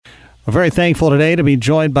We're very thankful today to be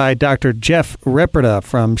joined by Dr. Jeff Ripperda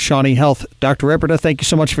from Shawnee Health. Dr. Ripperda, thank you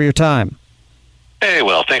so much for your time. Hey,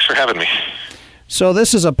 well, thanks for having me. So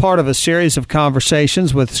this is a part of a series of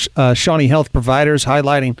conversations with Shawnee Health providers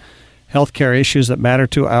highlighting healthcare issues that matter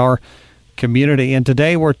to our community. And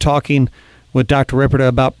today we're talking with Dr. Ripperda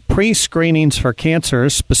about pre-screenings for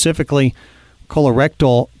cancers, specifically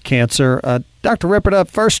colorectal cancer. Dr. Ripperda,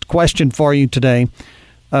 first question for you today.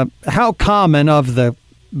 How common of the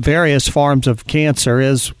various forms of cancer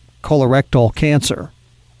is colorectal cancer?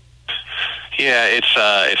 Yeah,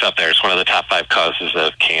 it's up there. It's one of the top 5 causes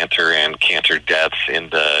of cancer and cancer deaths in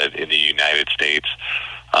the United States.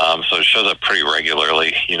 So it shows up pretty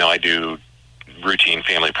regularly. You know, I do routine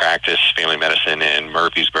family practice, family medicine in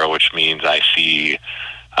Murfreesboro, which means I see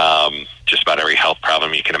just about every health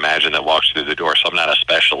problem you can imagine that walks through the door. So I'm not a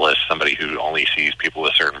specialist, somebody who only sees people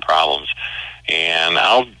with certain problems. And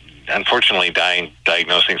unfortunately,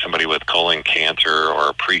 diagnosing somebody with colon cancer or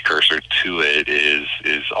a precursor to it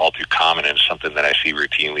is all too common, and it's something that I see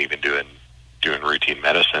routinely, even doing routine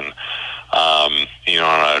medicine. You know,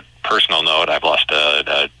 on a personal note, I've lost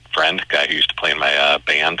a friend, a guy who used to play in my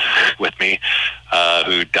band with me,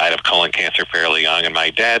 who died of colon cancer fairly young, and my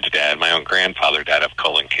dad's dad, my own grandfather, died of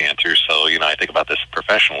colon cancer. So, you know, I think about this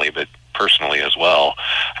professionally, but personally as well.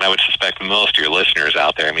 And I would suspect most of your listeners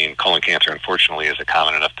out there, I mean, colon cancer, unfortunately, is a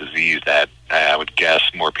common enough disease that I would guess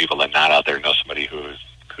more people than not out there know somebody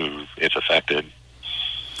who it's affected.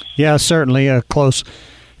 Yeah, certainly a close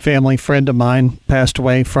family friend of mine passed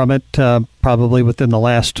away from it probably within the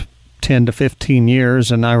last 10 to 15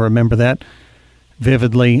 years, and I remember that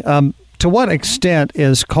vividly. To what extent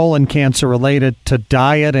is colon cancer related to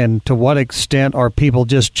diet, and to what extent are people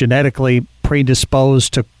just genetically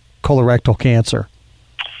predisposed to colorectal cancer?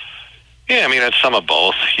 Yeah, I mean, it's some of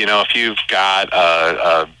both. You know, if you've got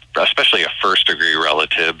especially a first-degree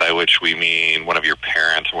relative, by which we mean one of your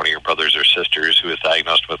parents, one of your brothers or sisters who is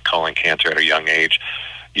diagnosed with colon cancer at a young age,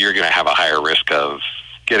 you're going to have a higher risk of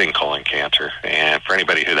getting colon cancer. And for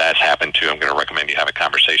anybody who that's happened to, I'm going to recommend you have a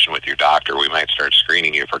conversation with your doctor. We might start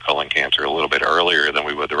screening you for colon cancer a little bit earlier than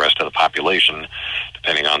we would the rest of the population,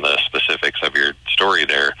 depending on the specifics of your story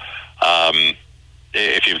there.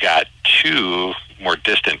 If you've got 2 more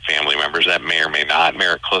distant family members, that may or may not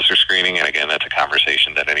merit closer screening. And again, that's a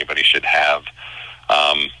conversation that anybody should have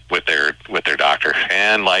with their doctor.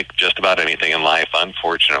 And like just about anything in life,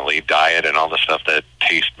 unfortunately, diet and all the stuff that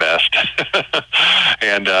tastes best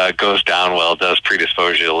and goes down well does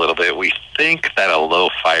predispose you a little bit. We think that a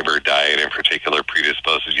low-fiber diet in particular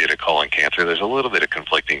predisposes you to colon cancer. There's a little bit of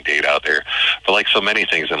conflicting data out there. But like so many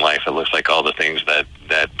things in life, it looks like all the things that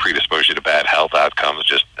predispose you to bad health outcomes,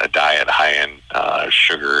 just a diet high in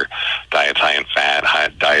sugar, diets high in fat,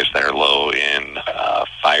 diets that are low in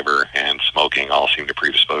fiber, and smoking all seem to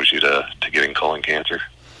predispose you to getting colon cancer.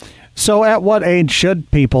 So at what age should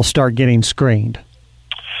people start getting screened?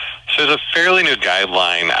 So there's a fairly new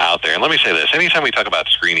guideline out there. And let me say this. Anytime we talk about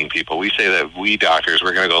screening people, we say that we doctors,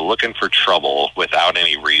 we're going to go looking for trouble without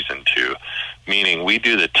any reason to. Meaning we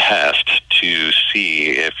do the test to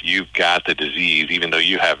see if you've got the disease, even though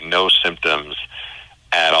you have no symptoms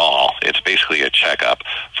at all. It's basically a checkup.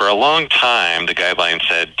 For a long time, the guidelines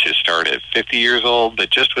said to start at 50 years old, but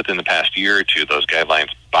just within the past year or two, those guidelines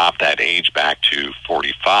bopped that age back to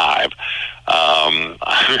 45.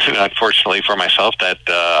 Unfortunately for myself, that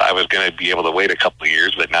I was going to be able to wait a couple of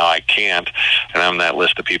years, but now I can't, and I'm on that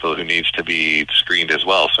list of people who needs to be screened as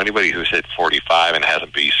well. So anybody who's hit 45 and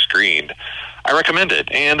hasn't been screened, I recommend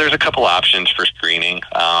it. And there's a couple options for screening.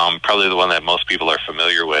 Probably the one that most people are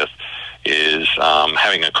familiar with is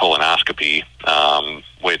having a colonoscopy,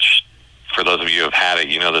 which for those of you who have had it,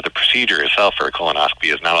 you know that the procedure itself for a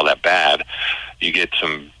colonoscopy is not all that bad. You get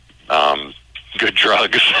some good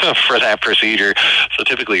drugs for that procedure. So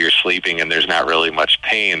typically you're sleeping and there's not really much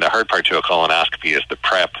pain. The hard part to a colonoscopy is the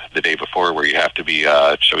prep the day before, where you have to be,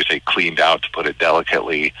 shall we say, cleaned out, to put it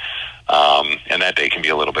delicately. And that day can be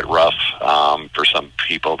a little bit rough for some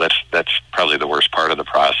people. That's probably the worst part of the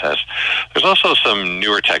process. There's also some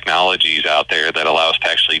newer technologies out there that allow us to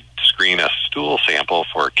actually screen a stool sample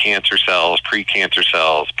for cancer cells, precancer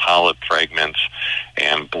cells, polyp fragments,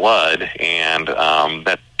 and blood. And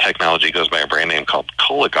that technology goes by a brand name called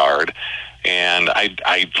Cologuard. And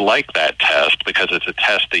I like that test because it's a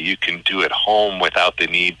test that you can do at home without the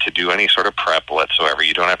need to do any sort of prep whatsoever.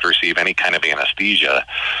 You don't have to receive any kind of anesthesia.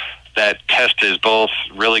 that test is both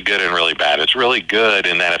really good and really bad. It's really good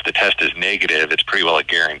in that if the test is negative, it's pretty well a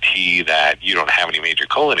guarantee that you don't have any major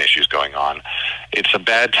colon issues going on. It's a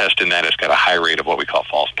bad test in that it's got a high rate of what we call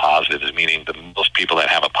false positives, meaning the most people that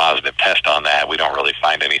have a positive test on that, we don't really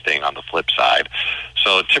find anything on the flip side.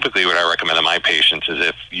 So typically what I recommend to my patients is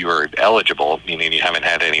if you are eligible, meaning you haven't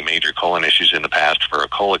had any major colon issues in the past for a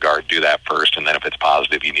Cologuard, do that first, and then if it's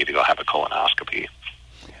positive, you need to go have a colonoscopy.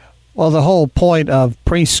 Well, the whole point of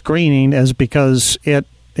pre-screening is because it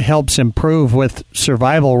helps improve with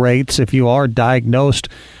survival rates if you are diagnosed,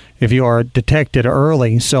 if you are detected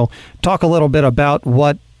early. So talk a little bit about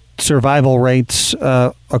what survival rates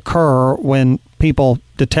occur when people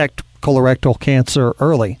detect colorectal cancer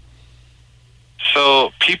early.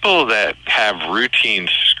 So people that have routine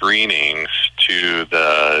screenings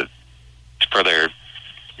for their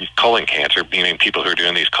colon cancer, meaning people who are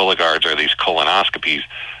doing these Cologuards or these colonoscopies,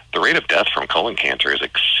 the rate of death from colon cancer is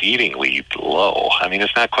exceedingly low. I mean,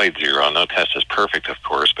 it's not quite zero. No test is perfect, of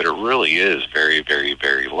course, but it really is very, very,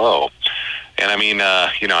 very low. And I mean,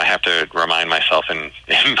 I have to remind myself in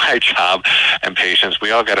my job and patients,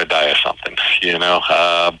 we all got to die of something,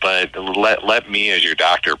 but let me as your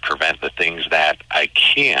doctor prevent the things that I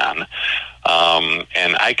can.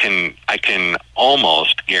 And I can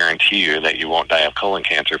almost guarantee you that you won't die of colon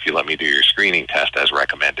cancer if you let me do your screening test as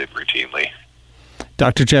recommended routinely.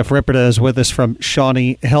 Dr. Jeff Ripperda is with us from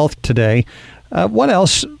Shawnee Health today. What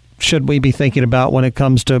else should we be thinking about when it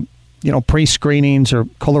comes to, pre-screenings or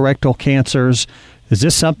colorectal cancers? Is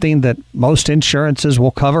this something that most insurances will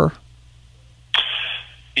cover?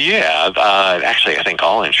 Yeah, actually, I think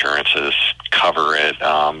all insurances cover it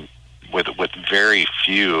with very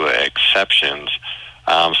few exceptions.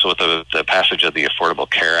 So with the passage of the Affordable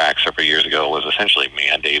Care Act several years ago was essentially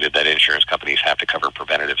mandated that insurance companies have to cover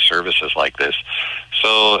preventative services like this.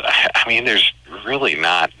 So, I mean, there's really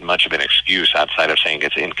not much of an excuse outside of saying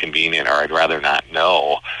it's inconvenient or I'd rather not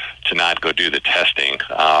know to not go do the testing.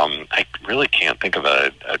 I really can't think of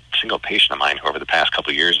a single patient of mine who over the past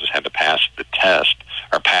couple of years has had to pass the test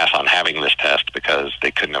or pass on having this test because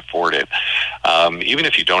they couldn't afford it. Even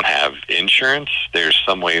if you don't have insurance, there's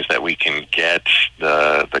some ways that we can get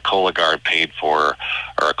the Cologuard paid for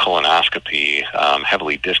or a colonoscopy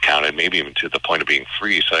heavily discounted, maybe even to the point of being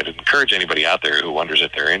free. So I'd encourage anybody out there who wonders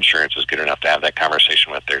if their insurance is good enough to have that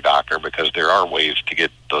conversation with their doctor, because there are ways to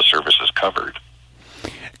get those services covered.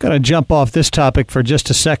 Going to jump off this topic for just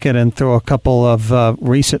a second and throw a couple of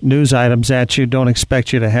recent news items at you. Don't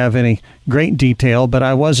expect you to have any great detail, but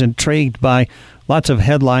I was intrigued by lots of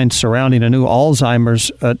headlines surrounding a new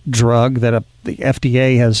Alzheimer's drug that the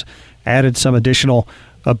FDA has added some additional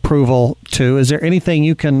approval to. Is there anything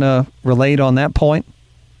you can relate on that point?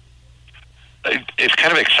 It's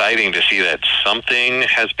kind of exciting to see that something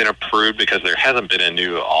has been approved, because there hasn't been a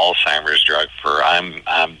new Alzheimer's drug for, I'm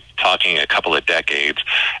talking a couple of decades,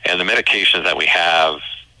 and the medications that we have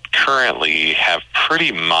currently have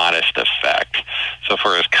pretty modest effect. So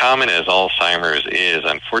for as common as Alzheimer's is,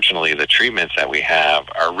 unfortunately, the treatments that we have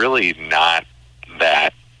are really not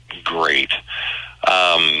that great.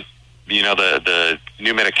 The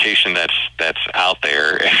new medication that's out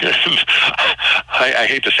there, I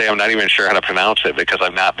hate to say I'm not even sure how to pronounce it, because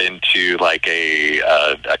I've not been to like a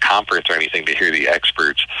conference or anything to hear the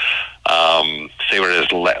experts say what it is,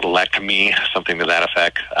 Leqembi, something to that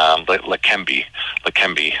effect, Leqembi.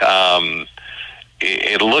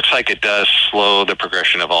 It looks like it does slow the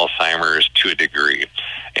progression of Alzheimer's to a degree.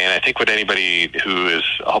 And I think what anybody who is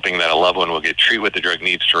hoping that a loved one will get treated with the drug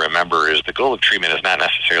needs to remember is the goal of treatment is not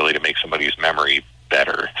necessarily to make somebody's memory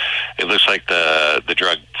better. It looks like the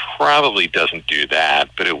drug probably doesn't do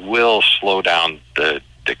that, but it will slow down the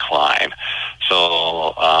decline.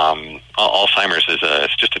 So Alzheimer's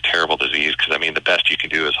it's just a terrible disease, because, I mean, the best you can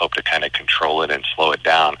do is hope to kind of control it and slow it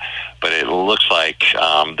down. But it looks like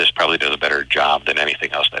this probably does a better job than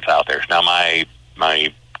anything else that's out there. Now, my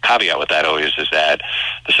caveat with that always is that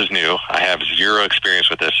this is new. I have zero experience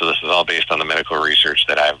with this, so this is all based on the medical research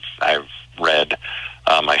that I've read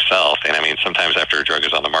myself. And I mean, sometimes after a drug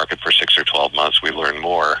is on the market for 6 or 12 months, we learn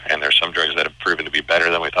more. And there's some drugs that have proven to be better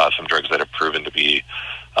than we thought, some drugs that have proven to be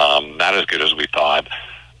not as good as we thought.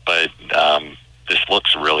 But this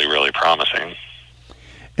looks really, really promising.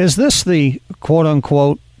 Is this the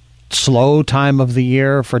quote-unquote slow time of the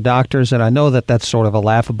year for doctors? And I know that that's sort of a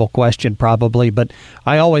laughable question probably, but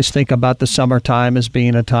I always think about the summertime as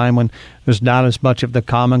being a time when there's not as much of the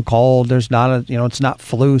common cold. There's not it's not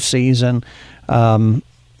flu season.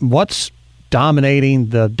 What's dominating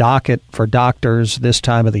the docket for doctors this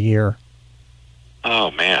time of the year?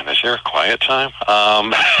 Oh man, is there a quiet time?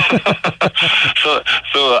 So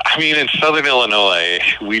I mean, in Southern Illinois,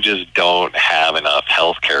 we just don't have enough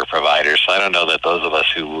healthcare providers. So I don't know that those of us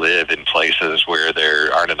who live in places where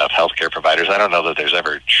there aren't enough healthcare providers, I don't know that there's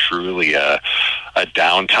ever truly a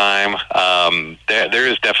downtime. There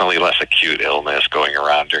is definitely less acute illness going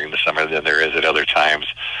around during the summer than there is at other times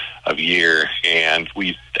of year, and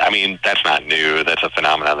that's not new. That's a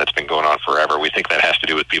phenomenon that's been going on forever. We think that has to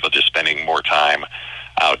do with people just spending more time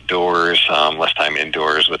outdoors, less time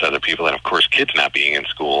indoors with other people, and of course kids not being in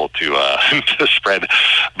school to to spread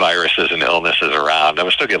viruses and illnesses around. I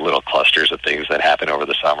would still get little clusters of things that happen over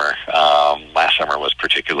the summer. Last summer was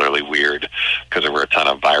particularly weird because there were a ton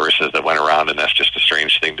of viruses that went around, and that's just a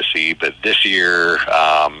strange thing to see. But this year,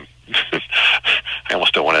 I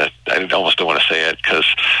almost don't want to say it because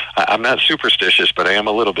I'm not superstitious, but I am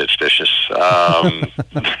a little bit stitious.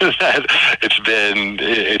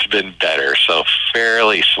 It's been better, so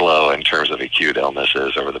fairly slow in terms of acute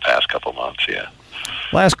illnesses over the past couple months. Yeah.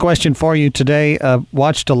 Last question for you today.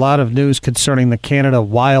 Watched a lot of news concerning the Canada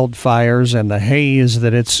wildfires and the haze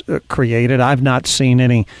that it's created. I've not seen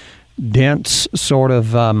any dense sort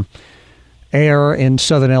of air in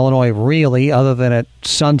Southern Illinois, really, other than at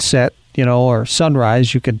sunset, or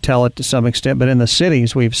sunrise. You could tell it to some extent, but in the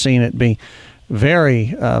cities, we've seen it be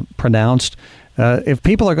very pronounced. If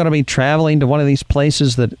people are going to be traveling to one of these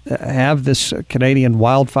places that have this Canadian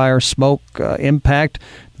wildfire smoke impact,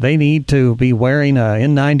 they need to be wearing a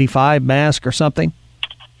N95 mask or something?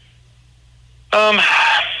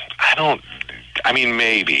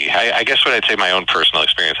 Maybe. I guess what I'd say, my own personal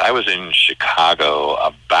experience, I was in Chicago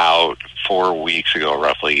about 4 weeks ago,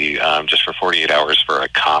 roughly, just for 48 hours for a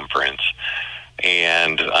conference.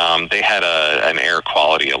 And they had an air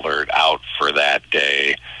quality alert out for that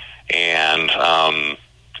day. And I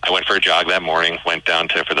went for a jog that morning, went down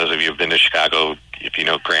to, for those of you who've been to Chicago, if you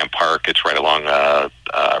know Grant Park, it's right along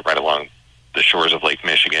the shores of Lake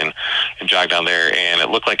Michigan, and jogged down there, and it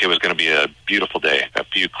looked like it was going to be a beautiful day. A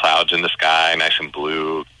few clouds in the sky, nice and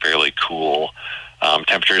blue, fairly cool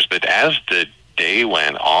temperatures. But as the day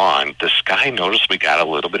went on, the sky noticeably got a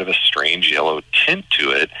little bit of a strange yellow tint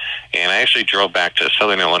to it, and I actually drove back to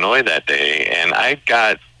Southern Illinois that day, and I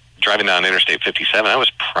got driving down Interstate 57, I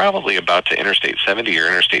was probably about to Interstate 70 or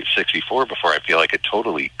Interstate 64 before I feel like it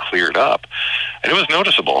totally cleared up. And it was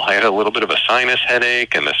noticeable. I had a little bit of a sinus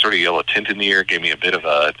headache, and the sort of yellow tint in the air gave me a bit of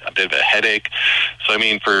a headache. So,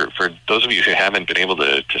 for those of you who haven't been able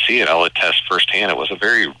to see it, I'll attest firsthand, it was a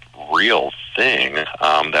very real thing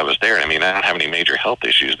that was there. I don't have any major health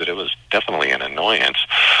issues, but it was definitely an annoyance.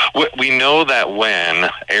 We know that when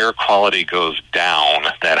air quality goes down,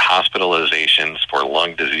 that hospitalizations for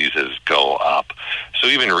lung diseases go up. So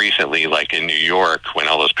even recently, like in New York, when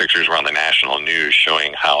all those pictures were on the national news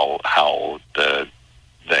showing how the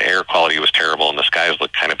air quality was terrible and the skies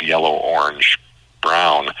looked kind of yellow, orange,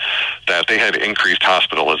 brown, that they had increased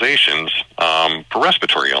hospitalizations for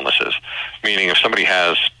respiratory illnesses, meaning if somebody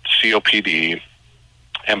has COPD,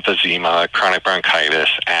 emphysema, chronic bronchitis,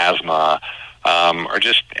 asthma, or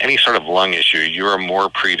just any sort of lung issue, you are more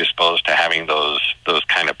predisposed to having those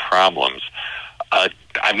kind of problems.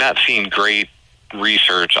 I've not seen great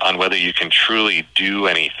research on whether you can truly do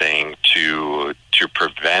anything to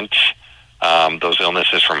prevent those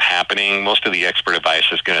illnesses from happening. Most of the expert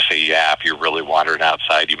advice is going to say, yeah, if you're really wandering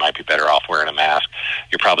outside, you might be better off wearing a mask.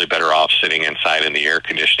 You're probably better off sitting inside in the air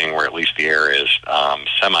conditioning where at least the air is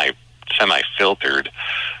semi-filtered.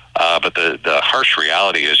 But the harsh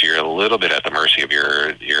reality is you're a little bit at the mercy of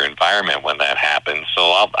your environment when that happens. So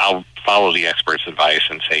I'll follow the expert's advice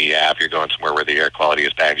and say, yeah, if you're going somewhere where the air quality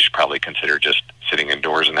is bad, you should probably consider just sitting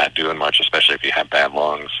indoors and not doing much, especially if you have bad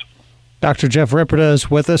lungs. Dr. Jeff Ripperda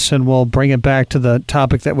is with us, and we'll bring it back to the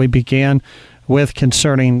topic that we began with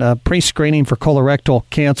concerning pre-screening for colorectal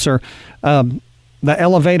cancer. The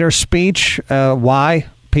elevator speech, why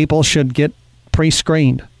people should get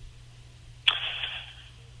pre-screened.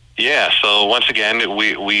 Yeah, so once again,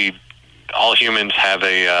 we all humans have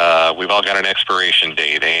we've all got an expiration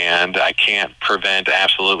date, and I can't prevent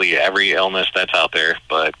absolutely every illness that's out there,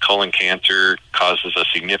 but colon cancer causes a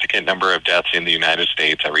significant number of deaths in the United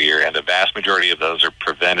States every year, and the vast majority of those are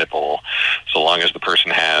preventable so long as the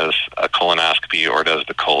person has a colonoscopy or does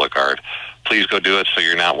the Cologuard. Please go do it so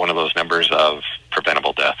you're not one of those numbers of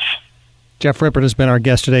preventable deaths. Jeff Ripperda has been our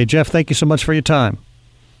guest today. Jeff, thank you so much for your time.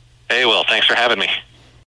 Hey, Will, thanks for having me.